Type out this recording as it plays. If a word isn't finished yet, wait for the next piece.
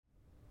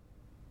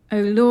O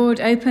Lord,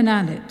 open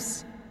our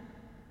lips,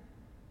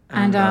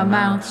 and our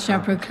mouth shall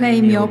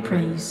proclaim your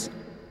praise.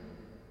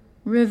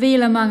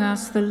 Reveal among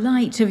us the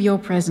light of your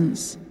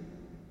presence,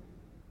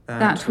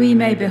 that we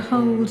may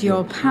behold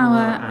your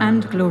power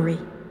and glory.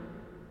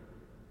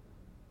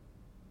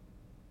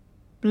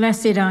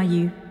 Blessed are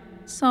you,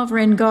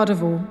 sovereign God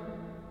of all.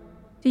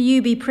 To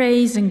you be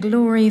praise and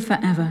glory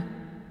forever.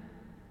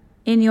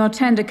 In your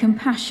tender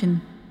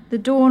compassion, the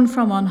dawn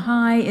from on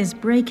high is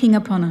breaking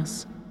upon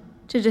us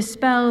to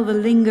dispel the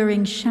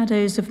lingering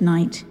shadows of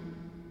night.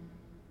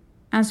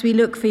 As we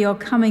look for your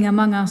coming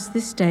among us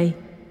this day,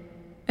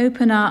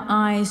 open our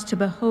eyes to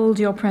behold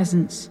your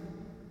presence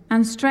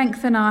and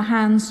strengthen our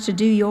hands to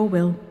do your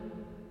will,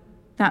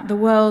 that the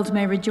world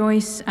may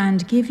rejoice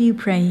and give you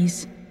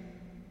praise.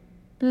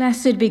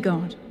 Blessed be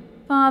God,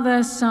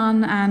 Father,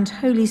 Son, and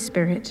Holy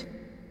Spirit.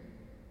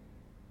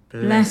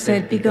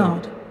 Blessed be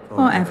God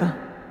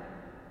forever.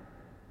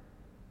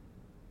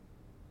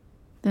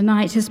 The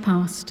night has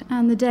passed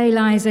and the day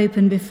lies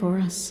open before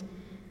us.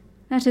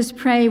 Let us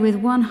pray with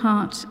one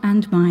heart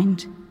and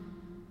mind.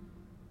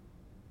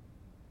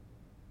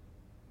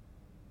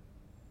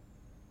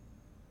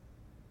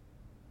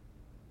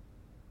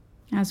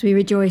 As we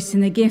rejoice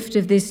in the gift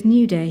of this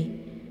new day,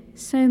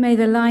 so may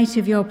the light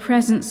of your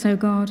presence, O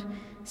God,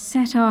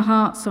 set our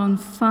hearts on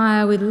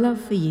fire with love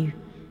for you,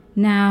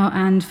 now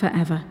and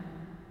forever.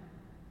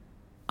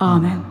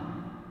 Amen.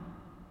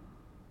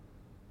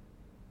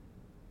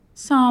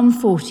 Psalm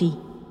 40.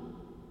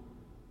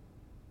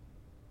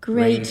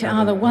 Great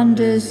are the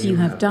wonders you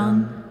have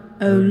done,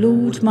 O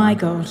Lord my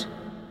God.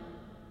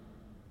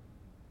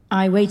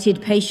 I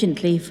waited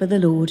patiently for the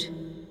Lord.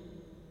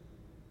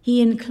 He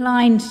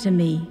inclined to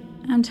me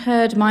and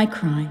heard my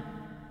cry.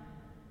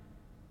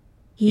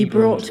 He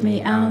brought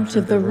me out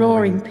of the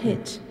roaring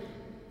pit,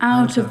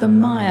 out of the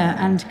mire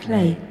and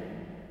clay.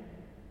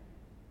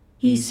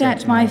 He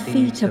set my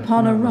feet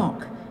upon a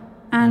rock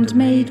and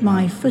made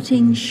my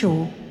footing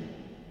sure.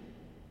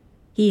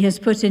 He has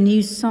put a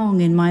new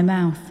song in my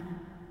mouth,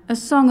 a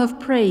song of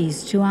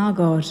praise to our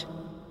God.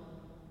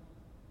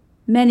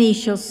 Many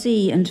shall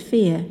see and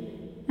fear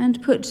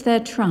and put their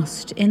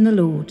trust in the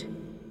Lord.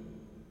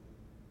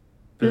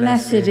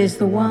 Blessed is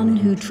the one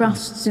who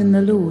trusts in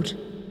the Lord,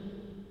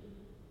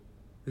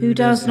 who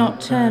does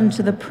not turn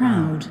to the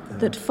proud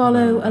that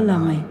follow a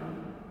lie.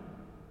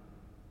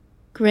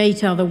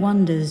 Great are the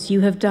wonders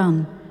you have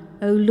done,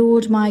 O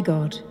Lord my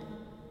God.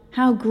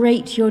 How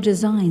great your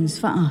designs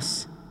for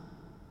us.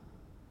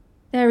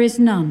 There is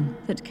none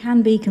that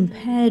can be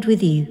compared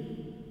with you.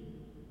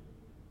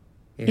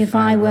 If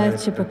I were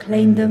to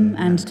proclaim them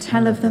and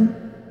tell of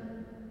them,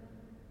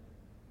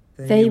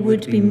 they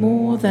would be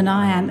more than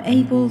I am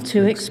able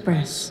to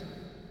express.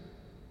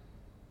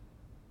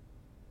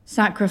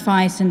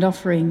 Sacrifice and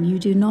offering you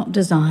do not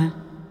desire,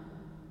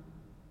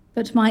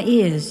 but my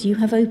ears you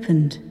have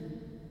opened.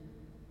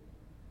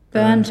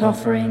 Burnt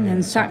offering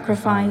and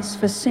sacrifice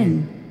for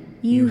sin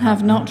you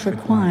have not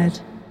required.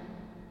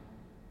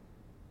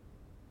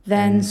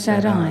 Then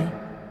said I,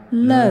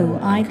 Lo,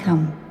 I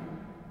come.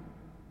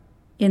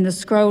 In the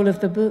scroll of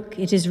the book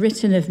it is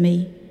written of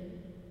me,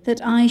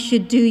 that I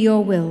should do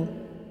your will,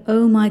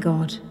 O my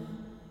God.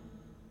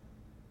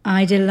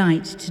 I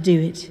delight to do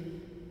it.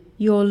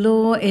 Your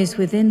law is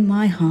within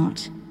my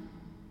heart.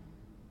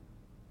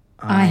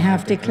 I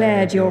have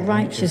declared your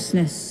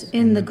righteousness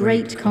in the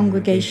great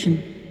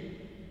congregation.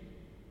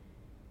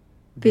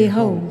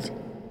 Behold,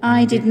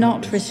 I did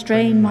not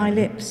restrain my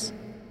lips,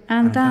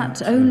 and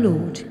that, O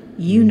Lord,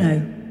 you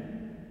know.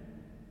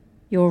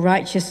 Your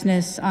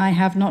righteousness I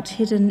have not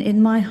hidden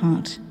in my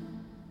heart.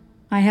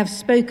 I have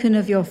spoken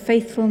of your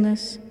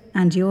faithfulness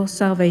and your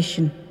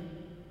salvation.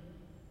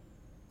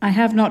 I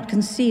have not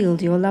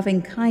concealed your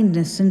loving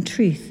kindness and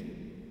truth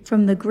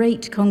from the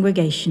great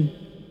congregation.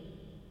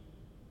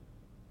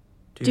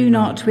 Do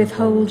not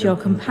withhold your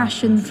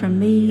compassion from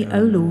me, O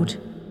Lord.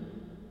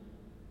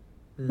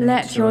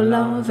 Let your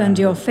love and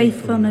your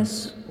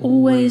faithfulness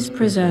always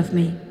preserve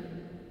me.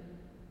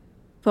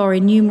 For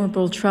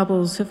innumerable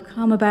troubles have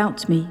come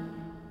about me.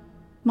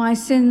 My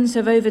sins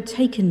have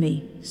overtaken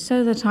me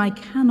so that I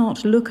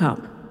cannot look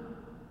up.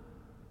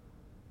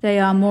 They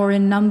are more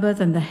in number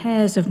than the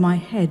hairs of my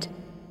head,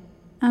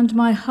 and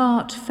my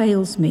heart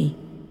fails me.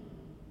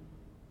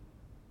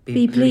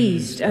 Be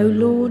pleased, O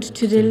Lord,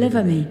 to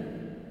deliver me.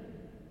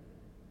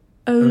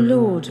 O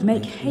Lord,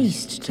 make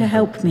haste to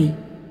help me.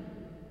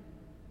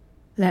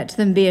 Let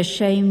them be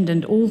ashamed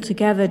and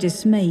altogether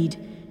dismayed,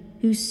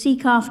 who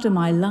seek after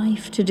my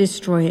life to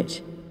destroy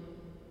it.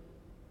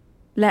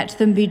 Let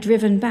them be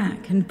driven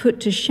back and put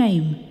to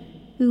shame,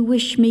 who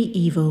wish me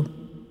evil.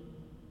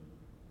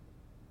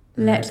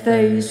 Let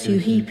those who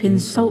heap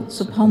insults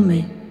upon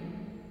me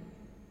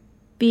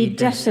be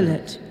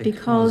desolate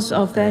because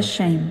of their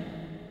shame.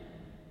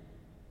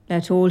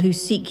 Let all who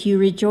seek you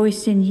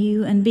rejoice in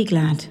you and be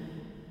glad.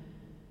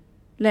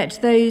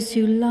 Let those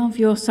who love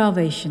your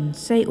salvation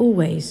say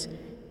always,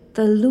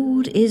 The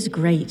Lord is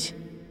great.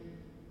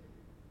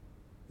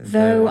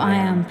 Though I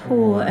am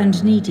poor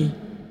and needy,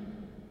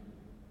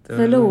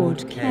 the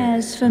Lord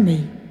cares for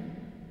me.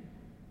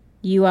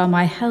 You are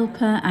my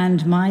helper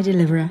and my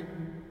deliverer.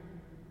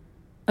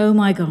 O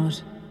my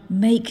God,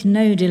 make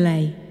no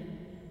delay.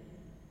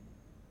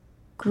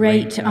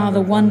 Great are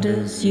the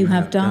wonders you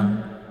have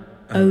done,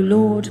 O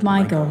Lord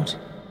my God.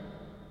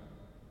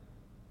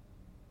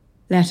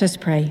 Let us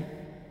pray.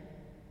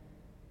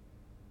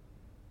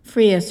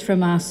 Free us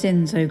from our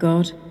sins, O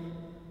God,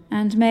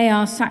 and may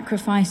our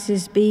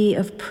sacrifices be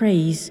of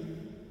praise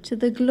to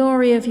the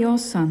glory of your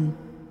Son,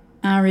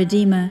 our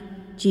Redeemer,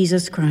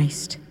 Jesus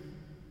Christ.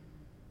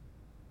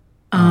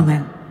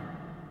 Amen.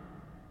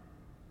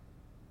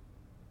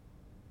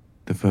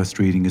 The first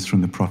reading is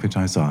from the prophet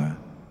Isaiah,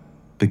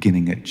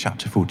 beginning at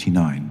chapter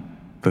 49,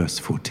 verse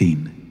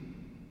 14.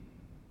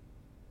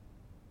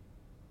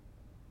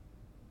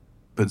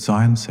 But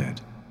Zion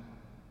said,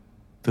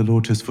 "The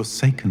Lord has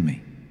forsaken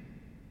me.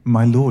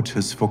 My Lord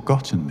has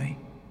forgotten me."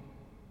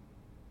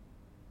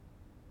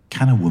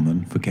 Can a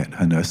woman forget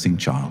her nursing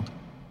child,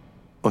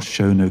 or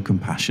show no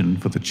compassion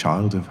for the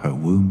child of her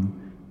womb?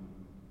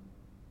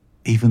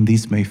 Even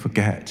these may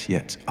forget,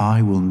 yet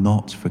I will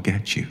not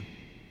forget you.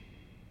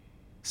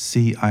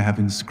 See, I have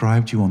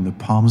inscribed you on the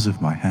palms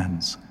of my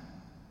hands.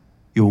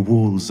 Your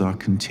walls are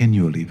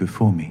continually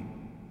before me.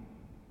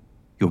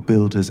 Your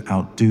builders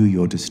outdo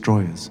your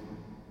destroyers,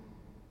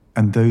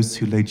 and those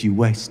who laid you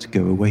waste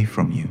go away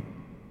from you.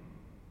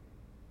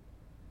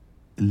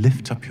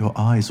 Lift up your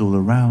eyes all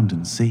around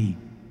and see.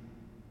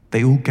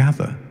 They all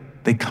gather,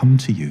 they come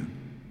to you.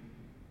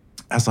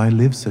 As I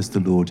live, says the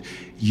Lord,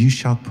 you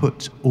shall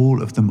put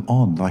all of them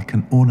on like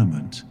an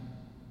ornament,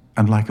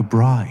 and like a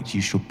bride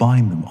you shall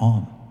bind them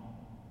on.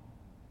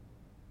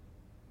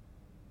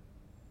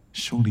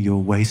 Surely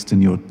your waste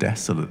and your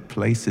desolate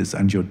places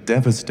and your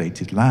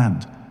devastated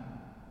land,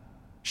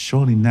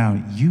 surely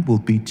now you will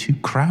be too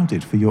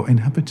crowded for your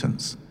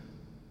inhabitants,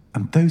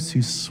 and those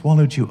who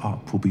swallowed you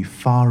up will be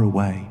far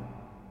away.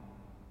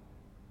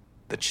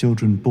 The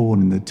children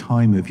born in the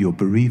time of your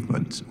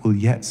bereavement will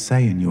yet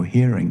say in your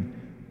hearing,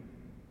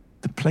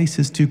 "The place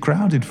is too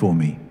crowded for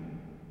me.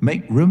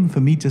 Make room for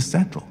me to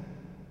settle."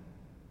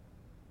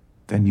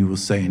 Then you will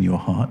say in your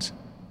heart,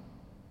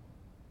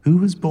 "Who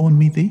has borne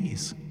me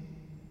these?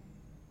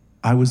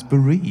 I was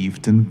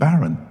bereaved and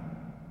barren,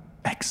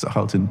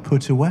 exiled and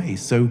put away,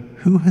 so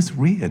who has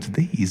reared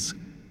these?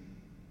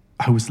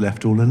 I was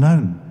left all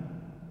alone.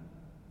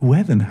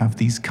 Where then have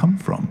these come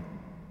from?"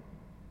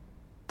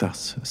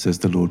 Thus says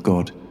the Lord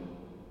God,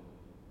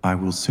 "I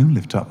will soon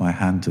lift up my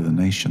hand to the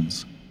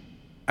nations,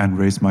 and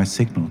raise my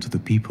signal to the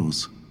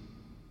peoples.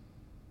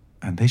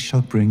 And they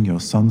shall bring your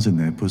sons in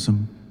their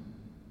bosom,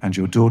 and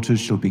your daughters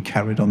shall be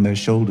carried on their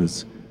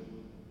shoulders.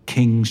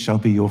 Kings shall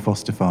be your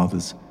foster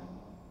fathers,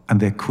 and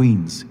their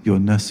queens your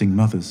nursing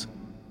mothers.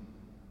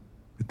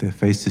 With their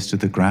faces to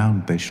the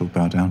ground they shall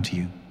bow down to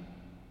you,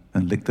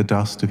 and lick the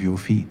dust of your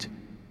feet.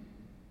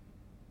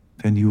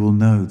 Then you will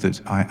know that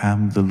I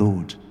am the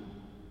Lord.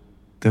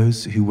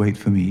 Those who wait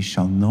for me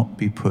shall not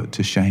be put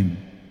to shame."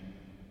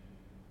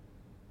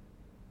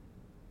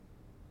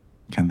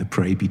 Can the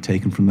prey be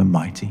taken from the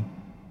mighty,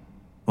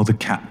 or the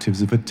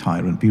captives of a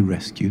tyrant be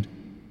rescued?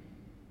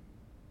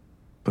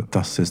 But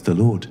thus says the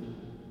Lord,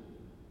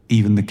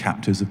 even the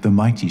captives of the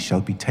mighty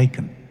shall be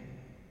taken,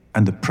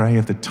 and the prey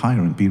of the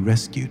tyrant be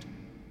rescued.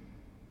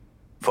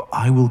 For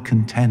I will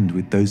contend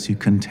with those who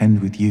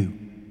contend with you,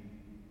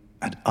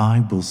 and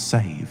I will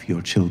save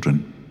your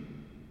children.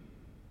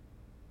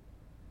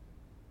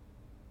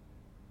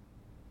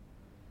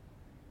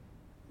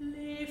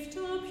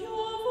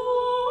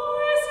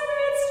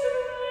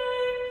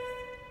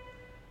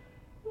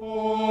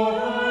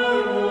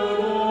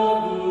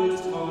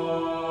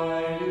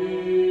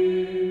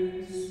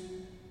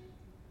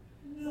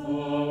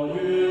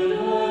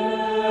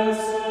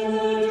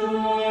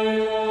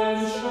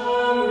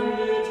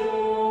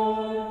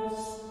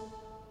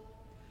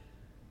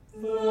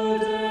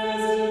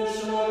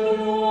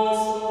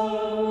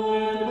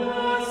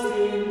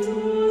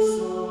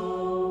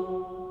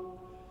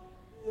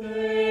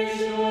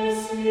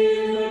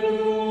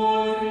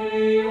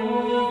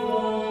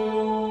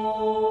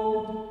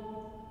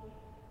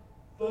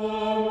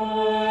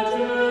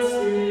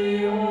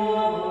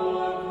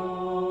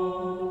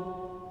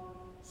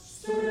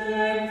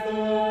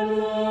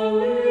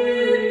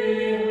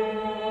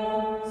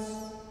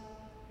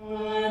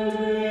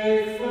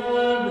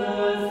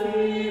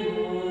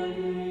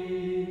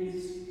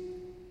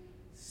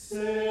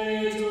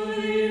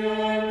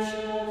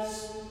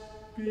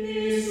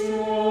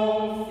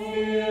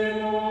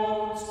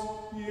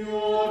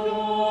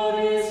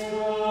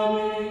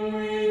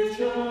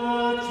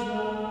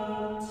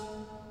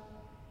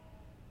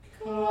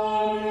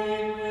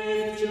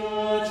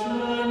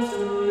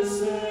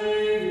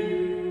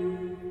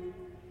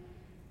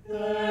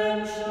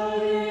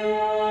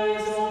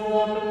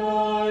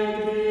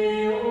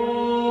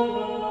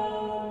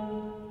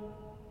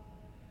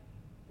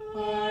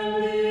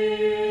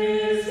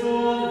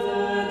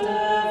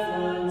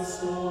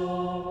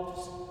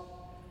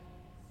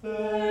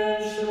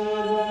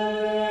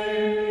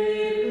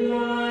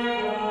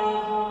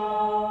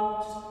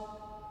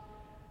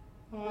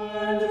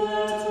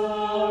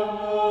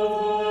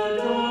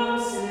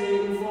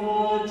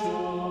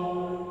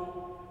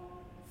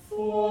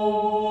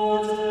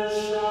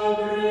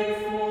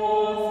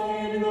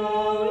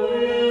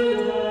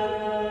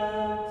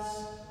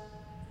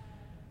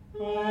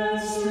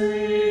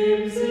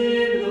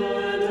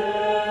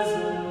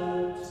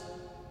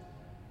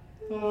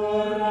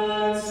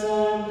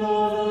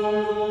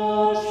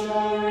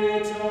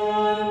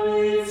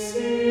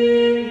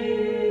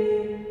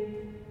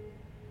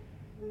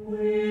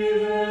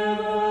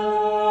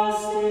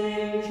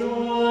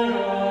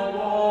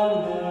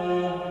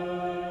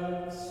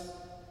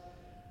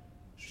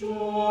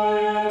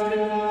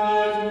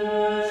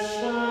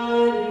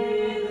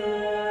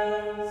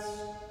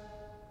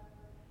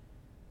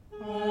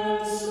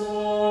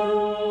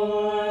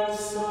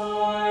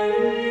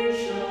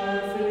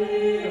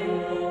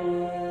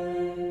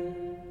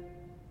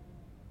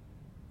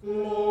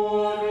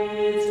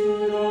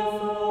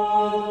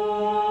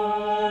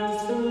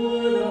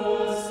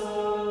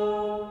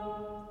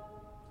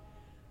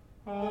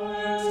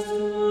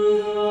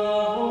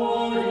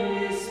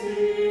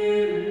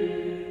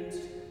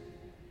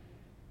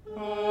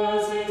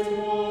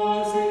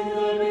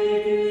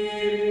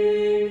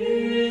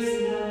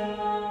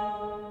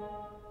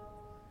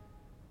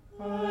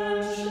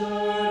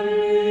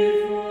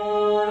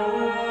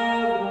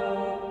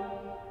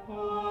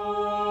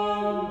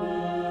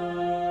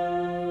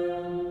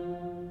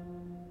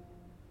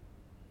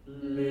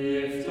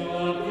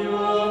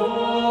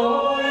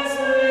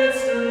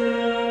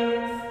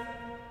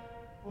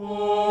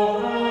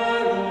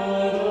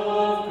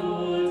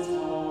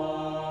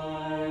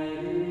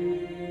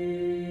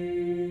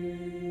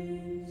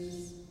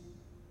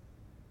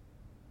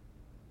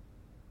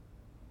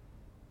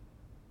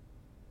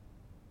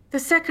 The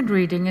second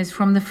reading is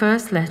from the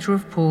first letter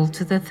of Paul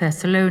to the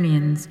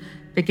Thessalonians,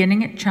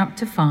 beginning at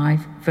chapter 5,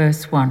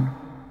 verse 1.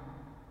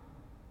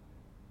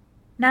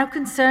 Now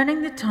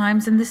concerning the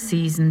times and the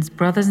seasons,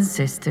 brothers and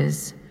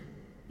sisters,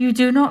 you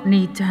do not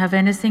need to have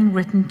anything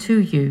written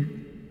to you,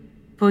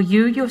 for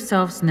you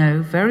yourselves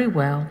know very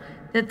well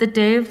that the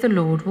day of the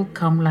Lord will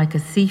come like a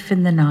thief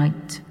in the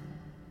night.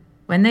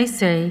 When they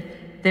say,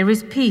 there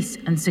is peace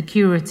and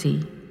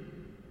security,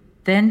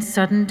 then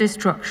sudden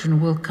destruction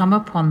will come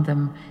upon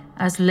them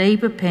as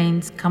labor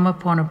pains come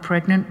upon a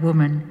pregnant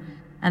woman,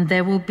 and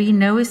there will be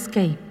no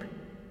escape.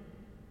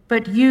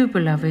 But you,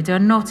 beloved, are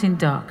not in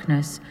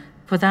darkness,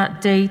 for that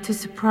day to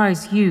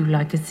surprise you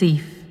like a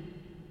thief.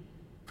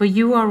 For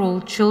you are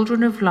all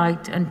children of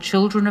light and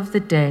children of the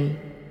day.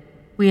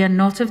 We are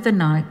not of the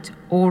night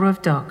or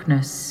of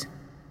darkness.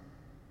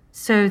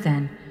 So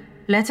then,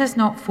 let us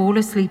not fall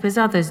asleep as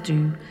others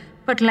do,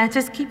 but let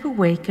us keep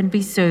awake and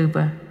be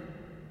sober.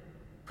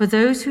 For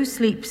those who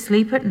sleep,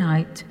 sleep at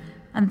night,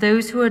 and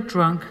those who are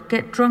drunk,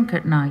 get drunk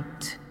at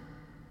night.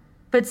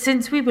 But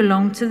since we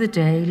belong to the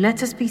day,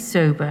 let us be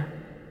sober,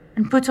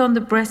 and put on the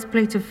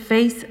breastplate of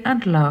faith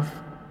and love,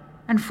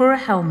 and for a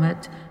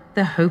helmet,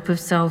 the hope of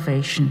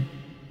salvation.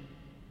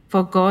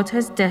 For God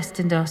has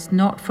destined us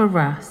not for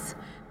wrath,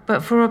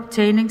 but for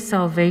obtaining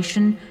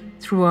salvation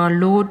through our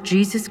Lord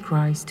Jesus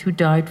Christ, who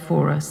died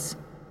for us,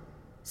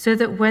 so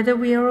that whether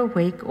we are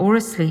awake or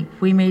asleep,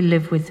 we may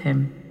live with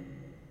him.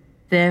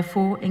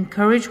 Therefore,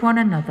 encourage one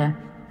another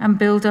and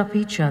build up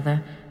each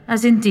other,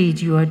 as indeed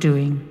you are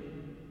doing.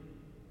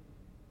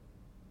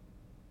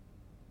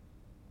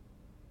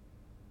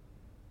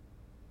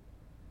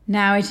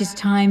 Now it is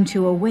time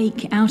to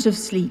awake out of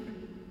sleep.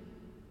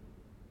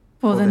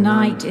 For the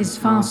night is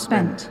far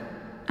spent,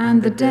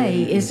 and the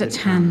day is at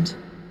hand.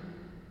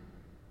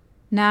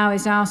 Now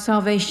is our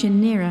salvation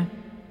nearer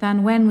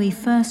than when we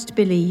first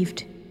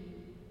believed.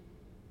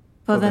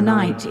 For the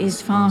night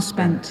is far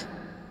spent.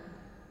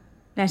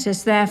 Let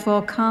us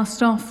therefore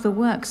cast off the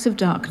works of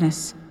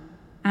darkness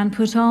and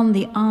put on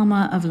the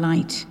armor of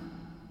light.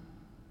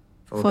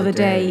 For the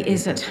day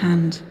is at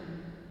hand.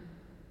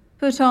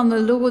 Put on the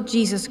Lord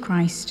Jesus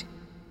Christ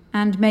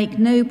and make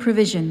no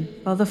provision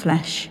for the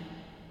flesh.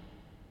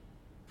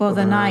 For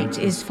the night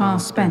is far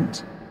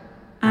spent,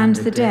 and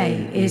the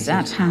day is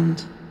at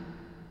hand.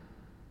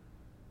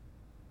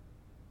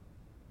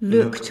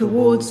 Look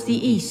towards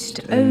the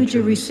east, O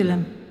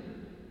Jerusalem,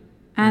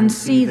 and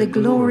see the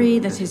glory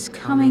that is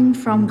coming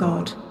from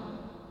God.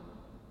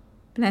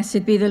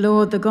 Blessed be the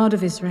Lord, the God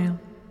of Israel,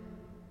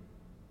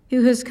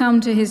 who has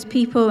come to his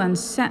people and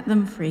set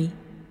them free.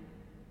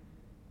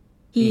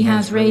 He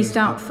has raised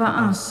up for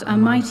us a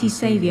mighty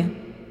Saviour,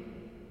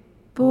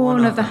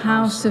 born of the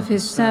house of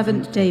his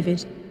servant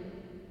David.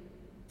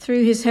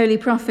 Through his holy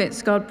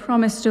prophets God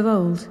promised of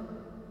old,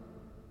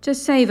 to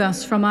save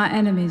us from our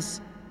enemies,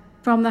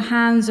 from the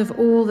hands of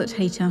all that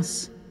hate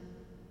us,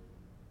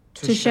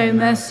 to show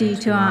mercy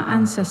to our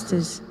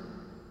ancestors,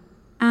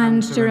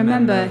 and to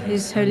remember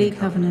his holy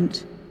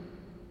covenant.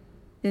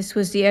 This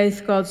was the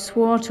oath God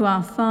swore to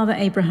our father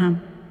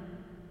Abraham,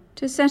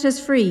 to set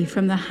us free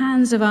from the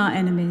hands of our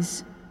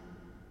enemies,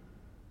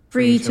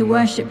 free to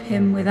worship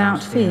him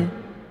without fear,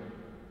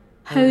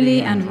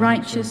 holy and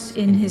righteous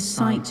in his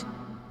sight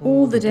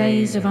all the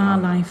days of our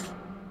life.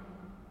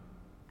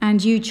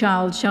 And you,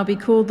 child, shall be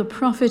called the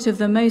prophet of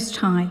the Most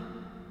High,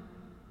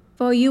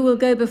 for you will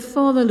go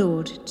before the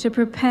Lord to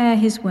prepare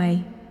his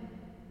way,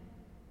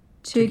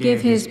 to give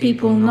his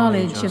people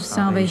knowledge of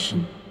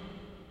salvation,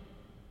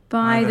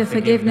 by the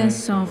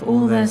forgiveness of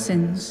all their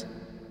sins.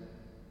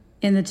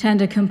 In the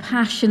tender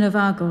compassion of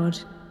our God,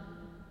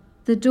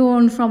 the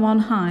dawn from on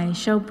high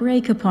shall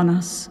break upon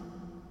us,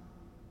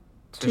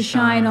 to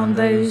shine on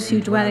those who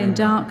dwell in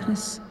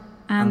darkness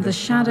and the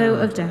shadow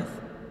of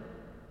death,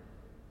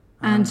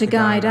 and to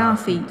guide our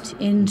feet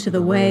into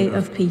the way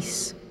of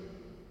peace.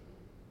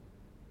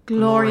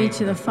 Glory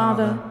to the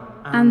Father,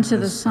 and to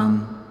the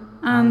Son,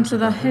 and to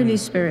the Holy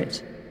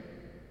Spirit,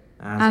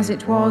 as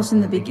it was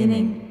in the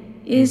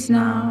beginning, is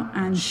now,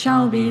 and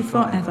shall be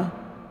forever.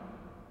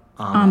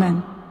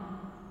 Amen.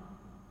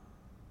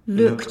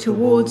 Look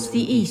towards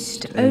the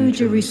east, O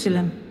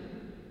Jerusalem,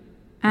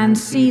 and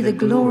see the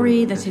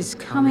glory that is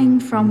coming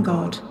from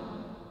God.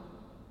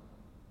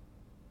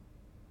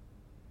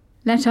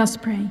 Let us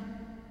pray.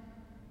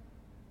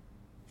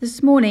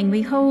 This morning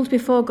we hold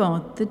before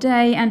God the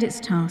day and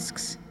its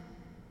tasks.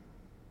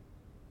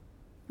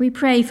 We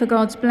pray for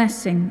God's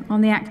blessing on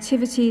the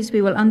activities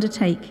we will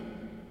undertake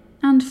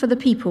and for the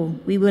people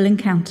we will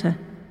encounter.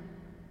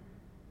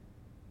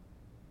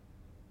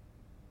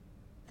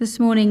 This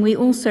morning we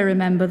also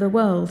remember the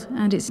world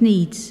and its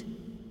needs.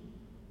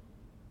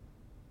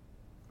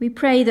 We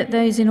pray that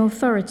those in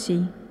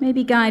authority may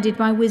be guided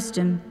by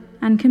wisdom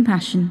and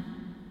compassion.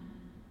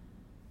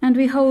 And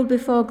we hold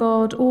before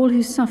God all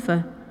who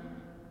suffer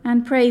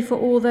and pray for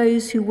all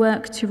those who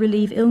work to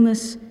relieve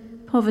illness,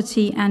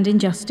 poverty, and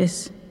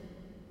injustice.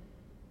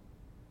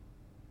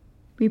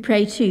 We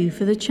pray too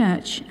for the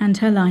Church and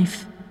her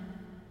life.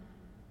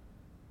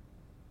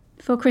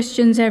 For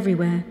Christians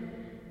everywhere,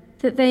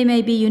 that they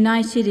may be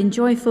united in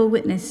joyful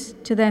witness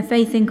to their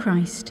faith in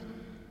Christ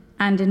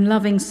and in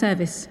loving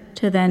service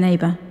to their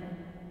neighbour.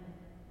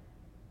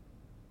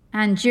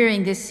 And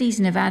during this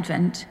season of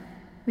Advent,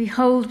 we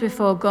hold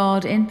before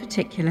God in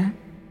particular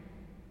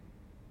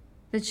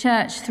the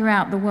Church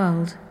throughout the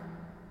world,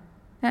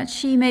 that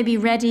she may be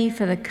ready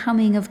for the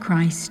coming of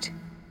Christ.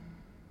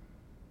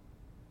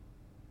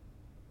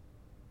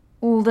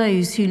 All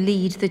those who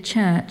lead the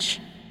Church,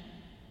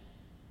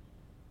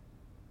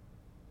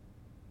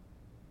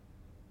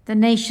 the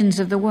nations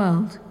of the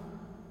world,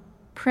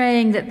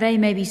 praying that they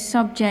may be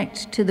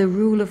subject to the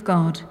rule of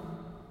God.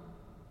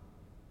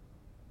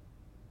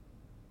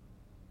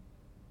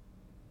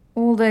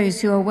 All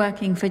those who are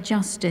working for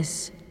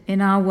justice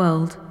in our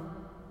world,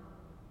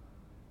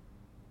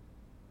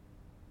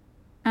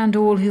 and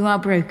all who are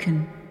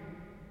broken,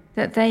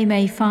 that they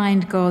may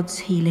find God's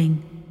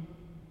healing.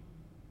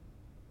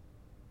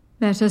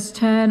 Let us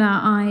turn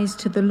our eyes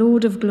to the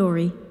Lord of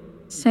glory,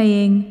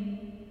 saying,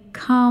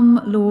 "Come,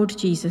 Lord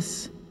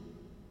Jesus."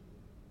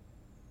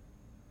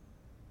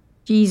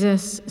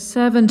 Jesus,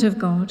 servant of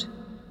God,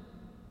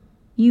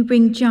 you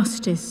bring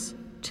justice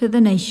to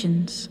the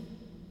nations.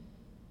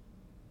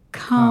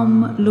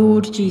 Come,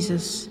 Lord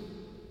Jesus.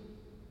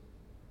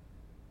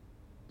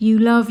 You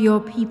love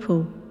your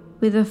people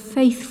with a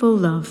faithful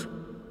love.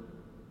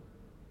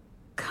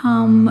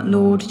 Come,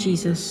 Lord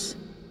Jesus.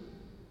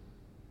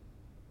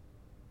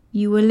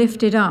 You were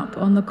lifted up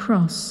on the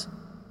cross,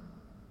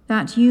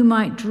 that you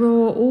might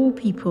draw all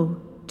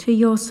people to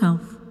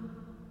yourself.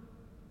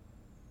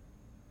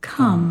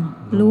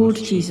 Come, Lord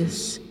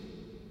Jesus.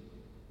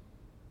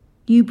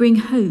 You bring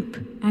hope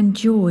and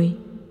joy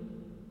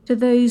to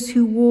those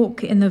who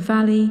walk in the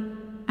valley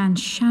and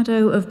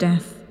shadow of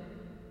death.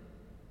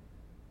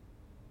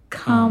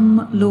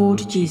 Come,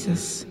 Lord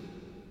Jesus.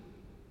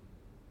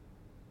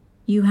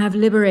 You have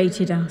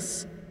liberated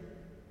us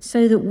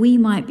so that we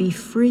might be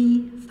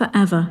free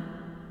forever.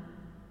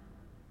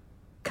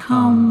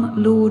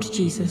 Come, Lord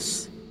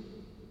Jesus.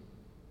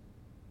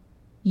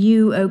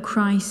 You, O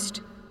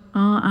Christ,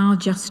 are our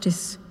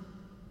justice,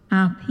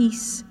 our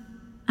peace,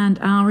 and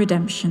our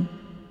redemption.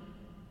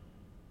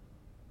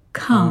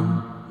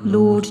 Come,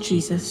 Lord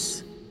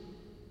Jesus.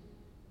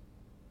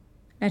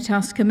 Let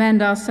us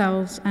commend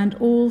ourselves and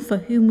all for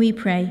whom we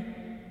pray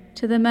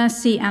to the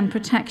mercy and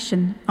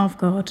protection of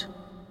God.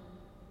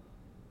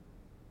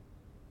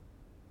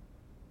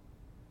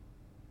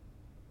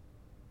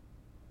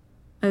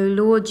 O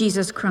Lord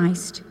Jesus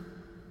Christ,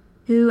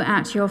 who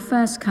at your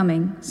first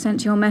coming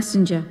sent your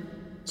messenger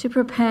to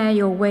prepare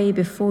your way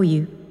before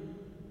you,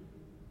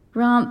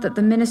 grant that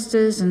the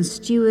ministers and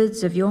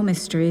stewards of your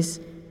mysteries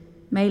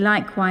may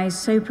likewise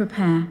so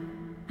prepare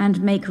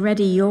and make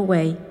ready your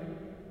way,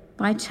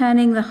 by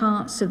turning the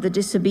hearts of the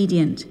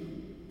disobedient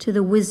to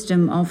the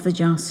wisdom of the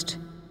just,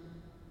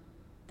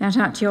 that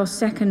at your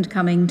second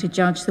coming to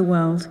judge the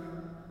world,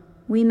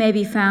 we may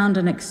be found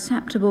an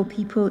acceptable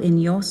people in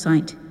your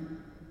sight.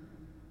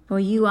 For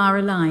you are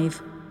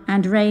alive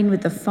and reign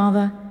with the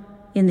Father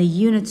in the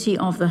unity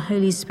of the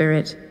Holy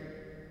Spirit,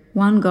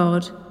 one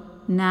God,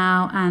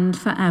 now and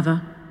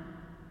forever.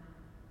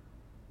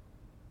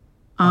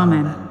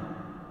 Amen.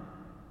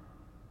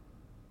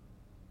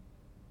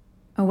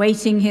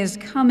 Awaiting his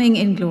coming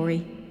in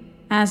glory,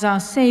 as our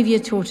Saviour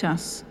taught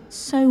us,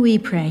 so we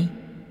pray.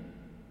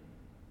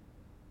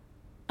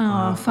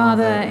 Our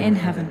Father in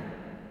heaven,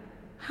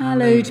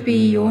 hallowed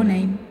be your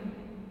name.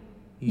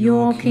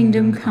 Your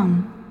kingdom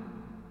come,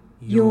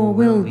 your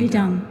will be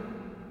done,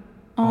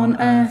 on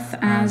earth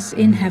as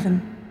in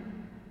heaven.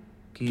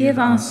 Give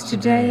us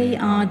today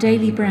our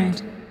daily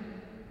bread.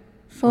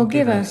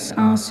 Forgive us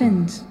our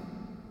sins,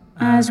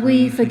 as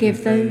we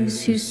forgive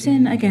those who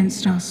sin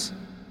against us.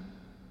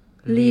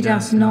 Lead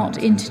us not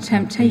into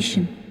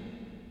temptation,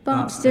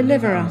 but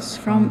deliver us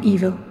from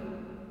evil.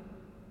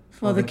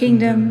 For the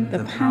kingdom,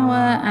 the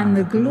power, and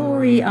the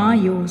glory are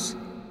yours,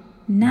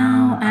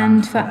 now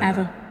and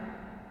forever.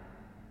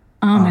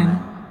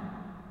 Amen.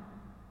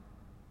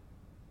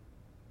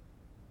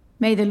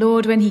 May the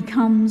Lord, when he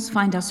comes,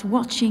 find us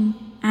watching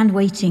and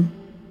waiting.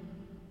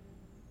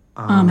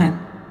 Amen.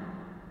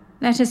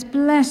 Let us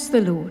bless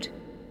the Lord.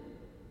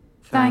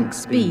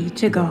 Thanks be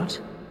to God.